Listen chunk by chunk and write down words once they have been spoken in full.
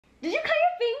Did you cut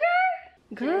your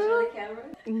finger? Can I show the camera?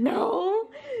 No.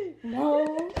 No.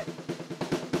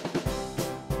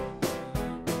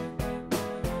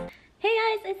 Hey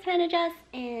guys, it's PanduhJess,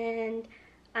 and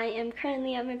I am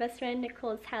currently at my best friend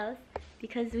Nicole's house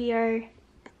because we are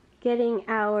getting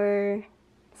our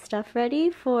stuff ready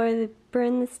for the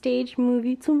Burn the Stage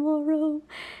movie tomorrow.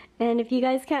 And if you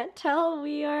guys can't tell,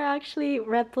 we are actually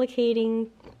replicating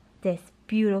this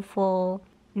beautiful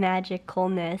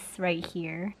magicalness right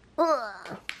here.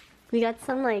 Ugh. We got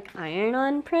some like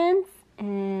iron-on prints,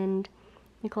 and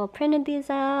Nicole printed these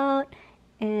out.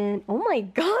 And oh my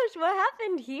gosh, what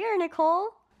happened here, Nicole?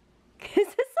 Is this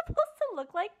supposed to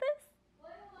look like this?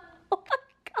 Oh my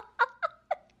god.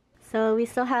 So we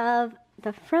still have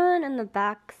the front and the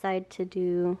back side to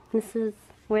do. This is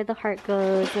where the heart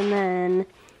goes, and then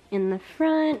in the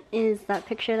front is that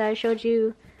picture that I showed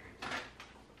you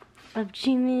of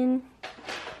Jimin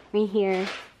right here.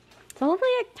 So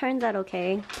hopefully it turns out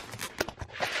okay.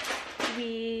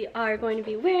 We are going to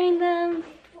be wearing them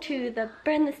to the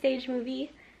Burn the Stage movie.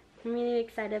 I'm really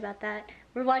excited about that.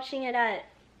 We're watching it at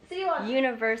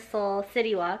Universal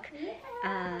City Walk.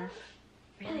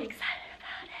 Really excited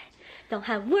about it. Don't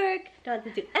have work, don't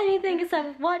have to do anything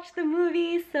except watch the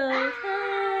movie, so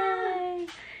yay!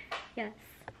 Yes.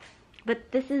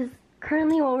 But this is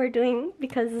currently what we're doing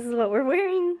because this is what we're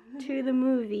wearing to the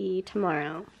movie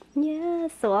tomorrow. Yeah,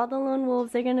 so all the lone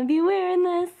wolves are gonna be wearing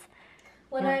this.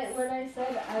 When I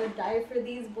said I would die for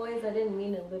these boys, I didn't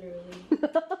mean it literally.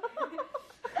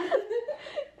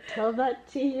 Tell that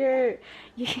to your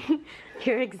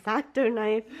X-Acto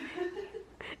knife.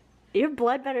 Your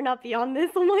blood better not be on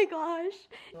this. Oh my gosh.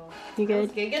 You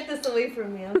good? Okay, get this away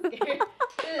from me. I'm scared.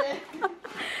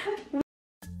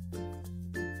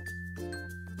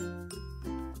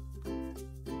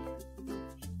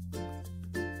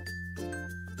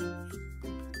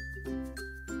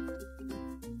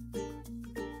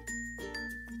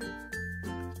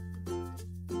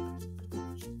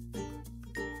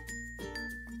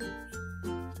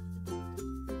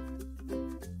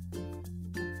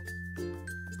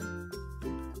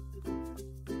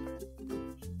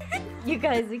 You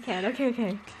guys, we can. Okay,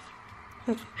 okay.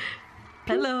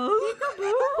 Hello.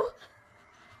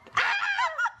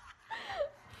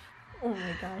 Oh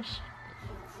my gosh.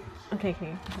 Okay,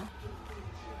 okay.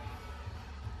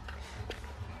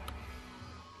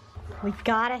 We've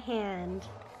got a hand.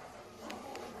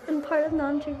 And part of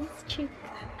Namjoon's cheek.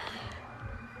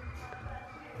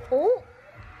 Oh!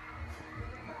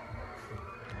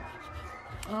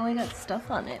 Oh, I got stuff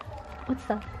on it. What's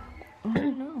that? I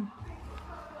don't know.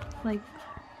 Like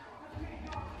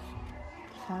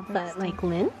fabric. That like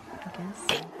lint? I guess.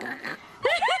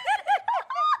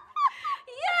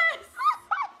 Yes!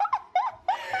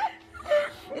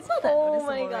 It's not that Oh noticeable,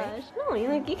 my right? gosh. No,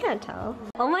 you can't tell.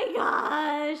 Oh my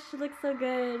gosh, it looks so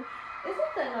good.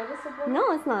 Isn't that noticeable?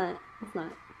 No, it's not. It's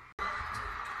not.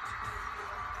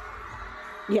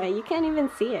 Yeah, you can't even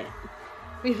see it.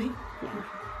 Really? Yeah.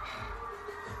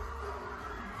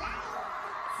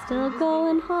 Still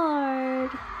going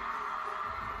hard.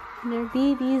 And their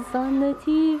baby's on the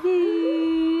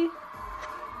TV.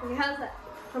 Okay, how's that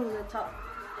from the top?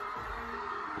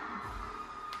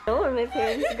 Oh, my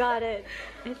parents got it.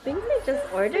 I think they just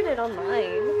ordered it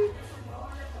online.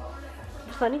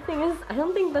 The funny thing is, I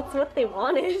don't think that's what they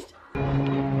wanted.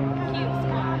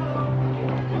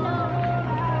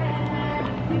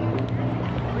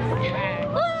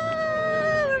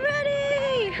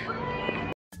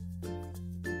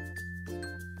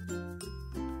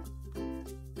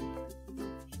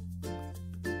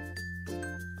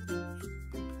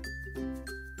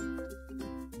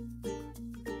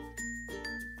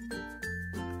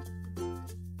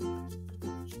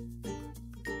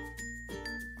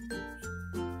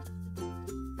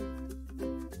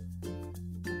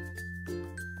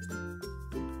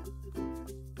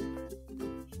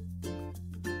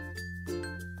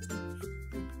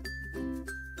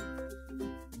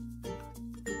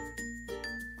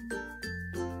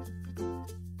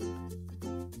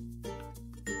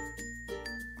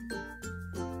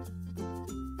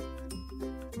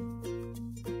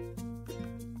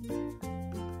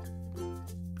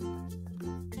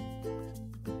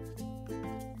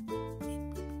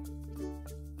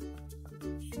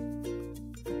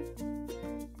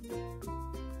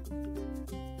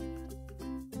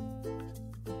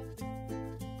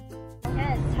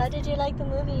 How did you like the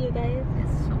movie, you guys?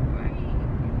 It's so bright.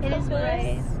 It is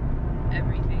bright.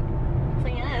 Everything. So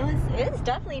yeah, it was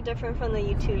definitely different from the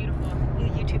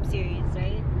YouTube series,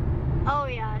 right? Oh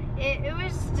yeah, it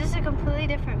was just a completely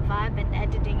different vibe and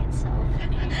editing itself.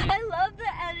 I love the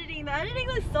editing. The editing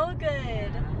was so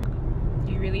good.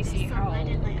 Do you really see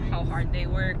how hard they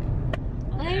work.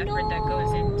 All the effort that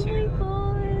goes into.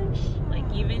 Oh my gosh. Like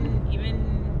even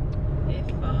if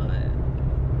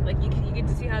like you get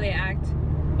to see how they act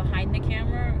behind the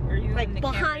camera or even Like the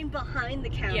behind the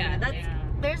camera. Yeah, That's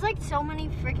There's like so many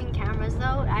freaking cameras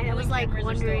though. I was like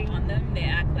wondering. On them, they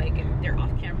act like they're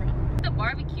off camera. The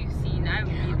barbecue scene, I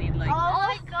really like. Oh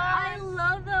my god! I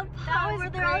love the part where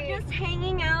they're all just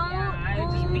hanging out.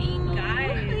 Yeah, just being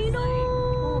guys. I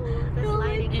know. The They're, like,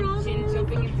 lighting. And Jin brothers,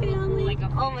 jumping into the pool family. like a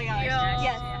fish. Oh my gosh, Yeah.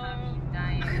 yes. I'm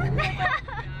dying. Oh my god.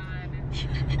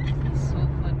 He's so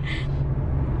funny.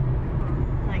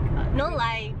 Like, no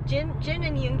lie, Jin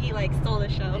and Yoongi like stole the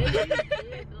show.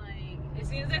 As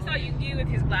soon as I saw Yoongi with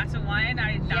his glass of wine,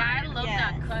 I died. Yeah, I love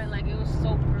that cut. Like, it was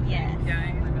so perfect. Yes.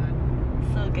 Yeah, oh my god.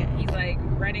 So good. He's like,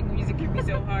 writing music can be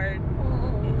so hard.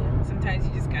 Sometimes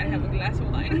you just gotta have a glass of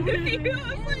wine.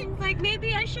 It's like,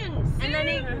 maybe I shouldn't. And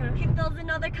then he fills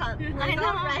another cup. Like, know.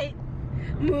 alright.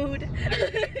 Mood.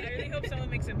 I really hope someone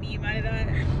makes a meme out of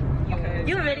that.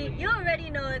 You already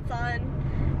know it's on.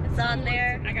 It's on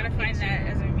there. I gotta find that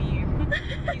as a meme.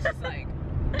 He's just like,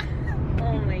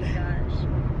 Oh my gosh.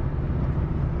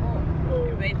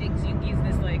 everybody thinks Yoongi's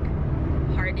this like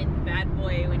hardened bad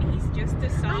boy when he's just a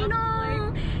soft. I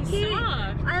know. Like, he's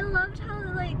soft. I loved how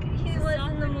like he was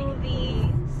in the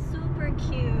movie. Super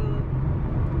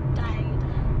cute. Died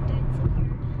so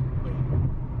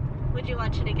hard. Would you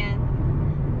watch it again?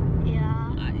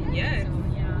 Yeah. Yes.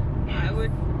 Yeah. I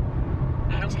would.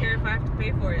 I don't care if I have to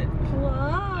pay for it. I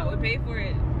Wow. would pay for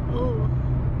it. Ooh.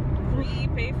 If we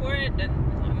pay for it, then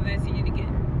as long as I see it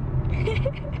again,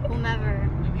 Whomever.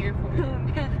 I'm here for it.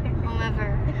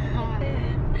 Whomever.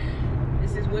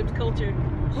 This is whipped culture.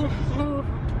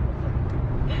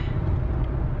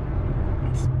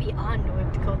 It's beyond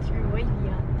whipped culture. Way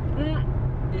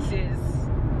beyond. This is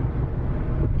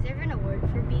Is there even a word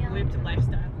for beyond? whipped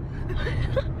lifestyle.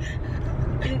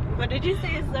 What did you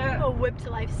say? Is there A whipped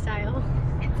lifestyle.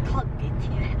 It's called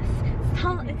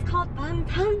BTS. It's called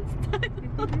Bangtan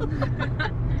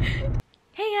Style.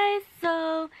 Hey guys,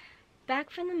 so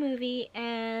back from the movie,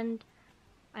 and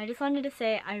I just wanted to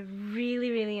say I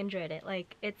really enjoyed it.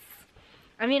 Like,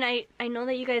 I mean, I know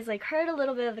that you guys like heard a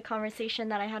little bit of the conversation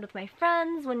that I had with my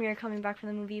friends when we were coming back from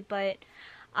the movie, but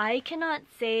I cannot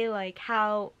say like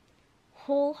how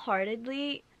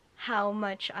wholeheartedly how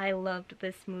much I loved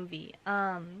this movie.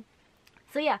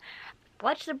 So yeah,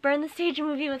 watched the Burn the Stage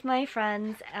movie with my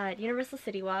friends at Universal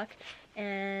City Walk,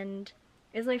 and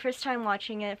it was my first time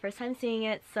watching it, first time seeing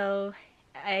it, so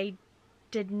I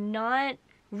did not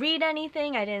read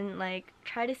anything, I didn't like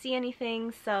try to see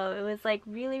anything, so it was like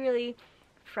really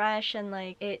fresh, and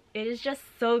like it is just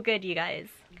so good, you guys.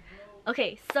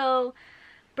 Okay, so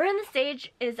Burn the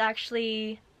Stage is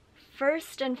actually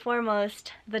first and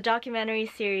foremost the documentary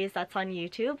series that's on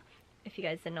YouTube, if you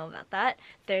guys didn't know about that.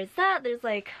 There's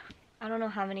like, I don't know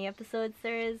how many episodes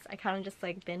there is, I kind of just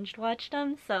like binge watched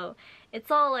them, so it's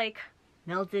all like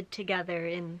melded together,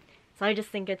 and so I just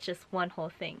think it's just one whole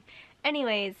thing.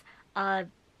 Anyways,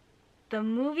 the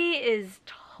movie is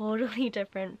totally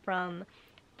different from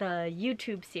the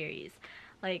YouTube series.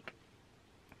 Like,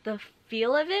 the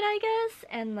feel of it, I guess,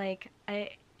 and like,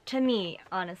 to me,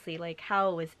 honestly, like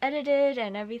how it was edited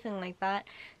and everything like that.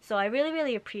 So I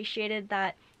really appreciated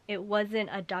that it wasn't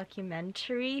a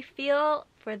documentary feel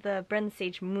for the Burn the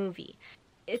Stage movie.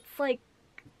 It's like,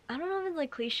 I don't know if it's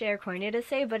like cliche or corny to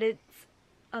say, but it's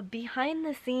a behind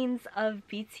the scenes of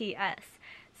BTS.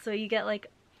 So you get like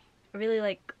a really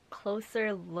like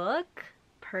closer look,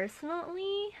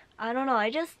 personally. I don't know,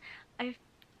 I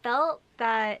felt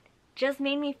that just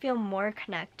made me feel more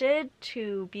connected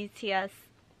to BTS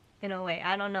in a way.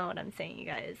 I don't know what I'm saying, you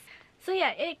guys. So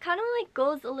yeah, it kind of like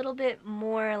goes a little bit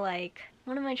more like,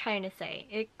 what am I trying to say?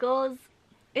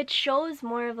 It shows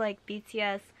more of like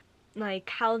BTS, like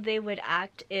how they would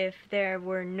act if there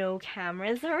were no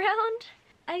cameras around,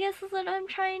 I guess is what I'm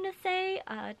trying to say.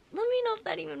 Let me know if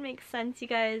that even makes sense, you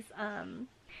guys.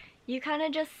 You kind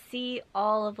of just see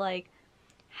all of like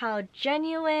how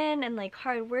genuine and like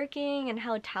hardworking and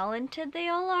how talented they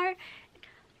all are.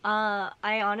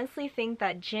 I honestly think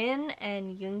that Jin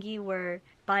and Yoongi were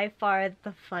by far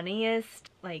the funniest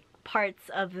like parts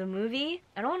of the movie.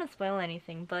 I don't want to spoil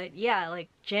anything, but yeah, like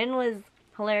Jin was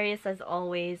hilarious as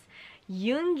always.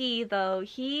 Yoongi though,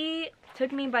 he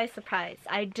took me by surprise.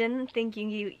 I didn't think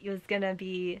Yoongi was gonna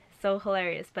be so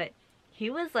hilarious, but he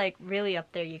was like really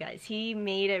up there, you guys. He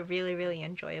made it really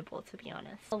enjoyable, to be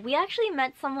honest. We actually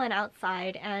met someone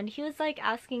outside, and he was like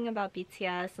asking about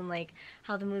BTS and like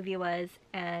how the movie was,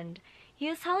 and he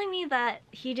was telling me that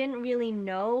he didn't really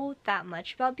know that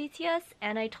much about BTS,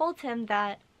 and I told him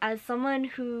that as someone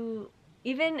who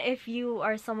even if you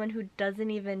are someone who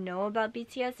doesn't even know about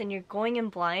BTS and you're going in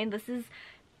blind, this is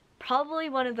probably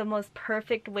one of the most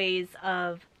perfect ways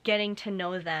of getting to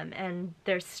know them and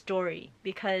their story,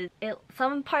 because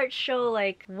some parts show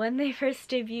like when they first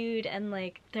debuted and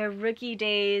like their rookie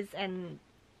days, and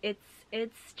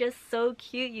it's just so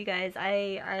cute, you guys.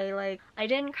 I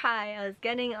didn't cry. I was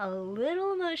getting a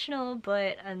little emotional,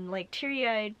 but I'm like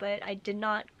teary-eyed, but I did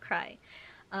not cry.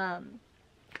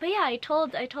 But yeah, I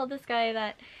told this guy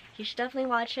that he should definitely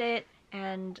watch it,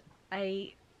 and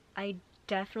I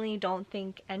definitely don't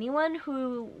think anyone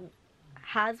who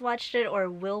has watched it or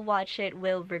will watch it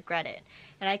will regret it.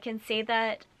 And I can say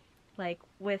that like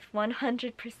with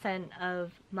 100%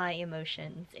 of my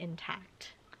emotions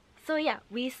intact. So yeah,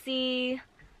 we see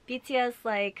BTS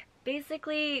like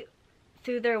basically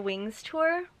through their Wings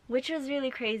tour, which was really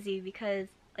crazy because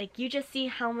like you just see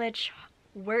how much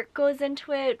work goes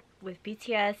into it with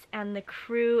BTS and the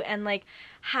crew, and like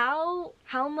how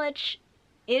much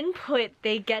input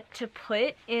they get to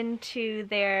put into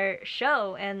their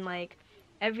show, and like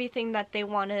everything that they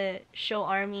want to show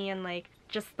ARMY and like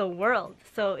just the world.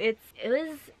 So it's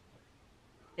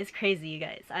crazy, you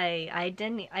guys. I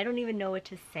don't even know what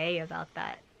to say about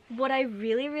that. What I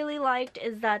really liked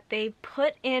is that they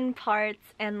put in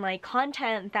parts and like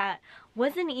content that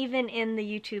wasn't even in the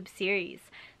YouTube series.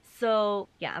 So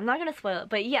yeah, I'm not gonna spoil it,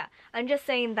 but yeah, I'm just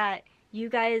saying that you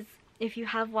guys, if you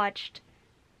have watched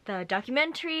the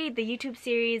documentary, the YouTube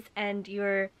series, and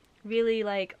you're really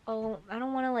like, oh, I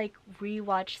don't want to like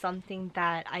rewatch something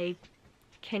that I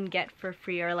can get for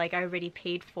free or like I already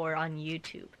paid for on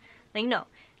YouTube. Like no,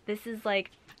 this is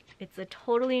like, it's a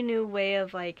totally new way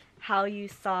of like how you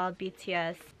saw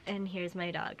BTS. And here's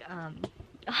my dog.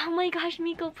 Oh my gosh,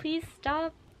 Miko, please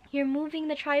stop. You're moving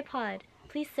the tripod.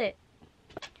 Please sit.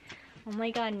 Oh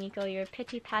my god, Miko, you're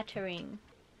pity-pattering.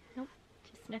 Nope,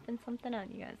 just sniffing something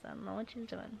out, you guys. I don't know what she's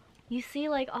doing. You see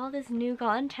like all this new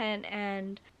content,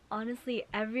 and honestly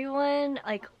everyone,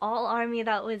 like all ARMY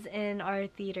that was in our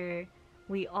theater,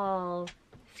 we all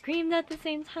screamed at the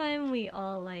same time, we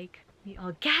all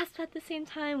gasped at the same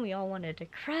time, we all wanted to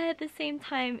cry at the same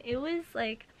time. It was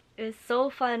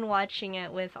so fun watching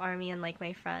it with ARMY and like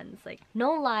my friends. Like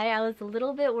no lie, I was a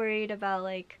little bit worried about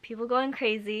like people going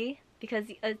crazy because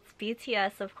it's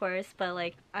BTS, of course, but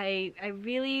like I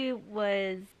really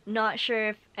was not sure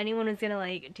if anyone was gonna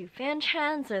like do fan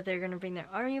chants or they're gonna bring their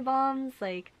ARMY bombs.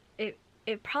 Like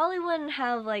it probably wouldn't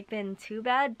have like been too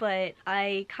bad, but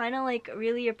I kind of like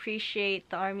really appreciate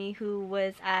the ARMY who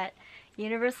was at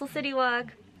Universal City Walk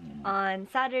on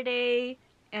Saturday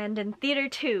and in theater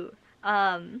too.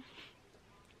 Thanks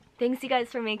you guys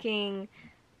for making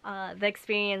the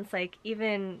experience like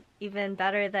even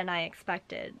better than I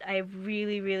expected. I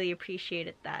really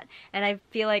appreciated that, and I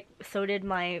feel like so did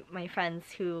my friends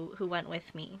who went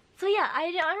with me. So yeah,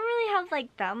 I don't really have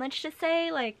like that much to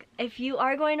say. Like if you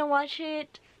are going to watch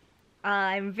it,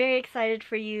 I'm very excited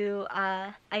for you.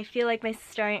 I feel like my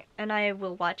sister and I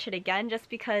will watch it again just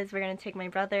because we're gonna take my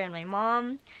brother and my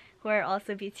mom, who are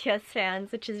also BTS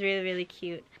fans, which is really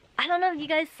cute. I don't know if you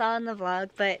guys saw in the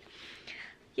vlog, but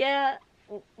yeah,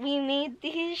 we made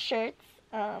these shirts.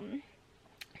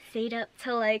 Stayed up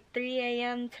till like 3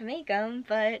 AM to make them,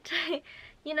 but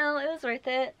you know, it was worth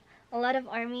it. A lot of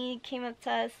ARMY came up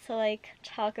to us to like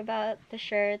talk about the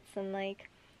shirts and like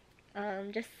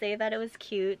just say that it was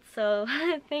cute. So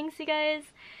thanks you guys.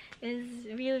 It's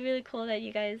really cool that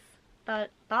you guys thought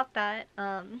that.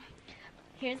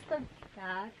 Here's the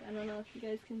back. I don't know if you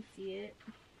guys can see it.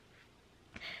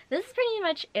 This is pretty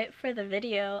much it for the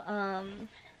video.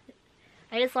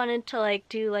 I just wanted to like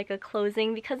do like a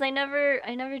closing because I never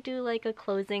do like a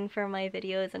closing for my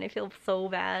videos, and I feel so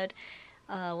bad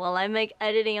while I'm like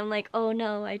editing. I'm like, oh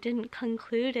no, I didn't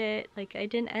conclude it, like I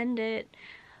didn't end it.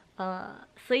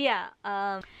 So yeah,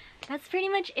 that's pretty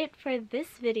much it for this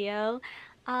video.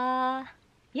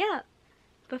 Yeah,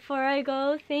 before I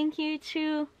go, thank you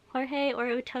to Jorge or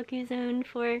Otaku Zone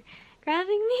for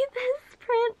grabbing me this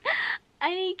print.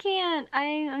 I can't,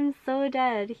 I'm so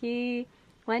dead. He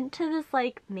went to this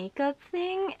like makeup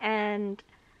thing and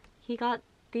he got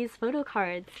these photo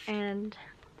cards, and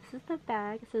this is the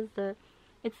bag. This is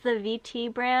it's the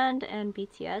VT brand and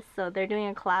BTS, so they're doing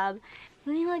a collab.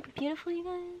 Really like beautiful, you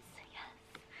guys.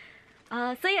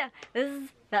 Yes. So yeah, this is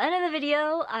the end of the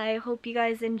video. I hope you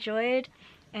guys enjoyed,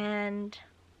 and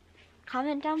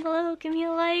comment down below, give me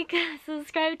a like,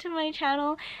 subscribe to my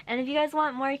channel, and if you guys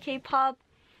want more K-pop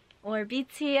or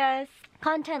BTS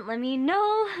content, let me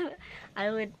know.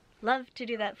 I would love to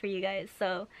do that for you guys.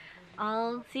 So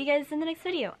I'll see you guys in the next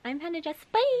video. I'm PanduhJess.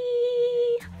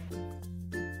 Bye!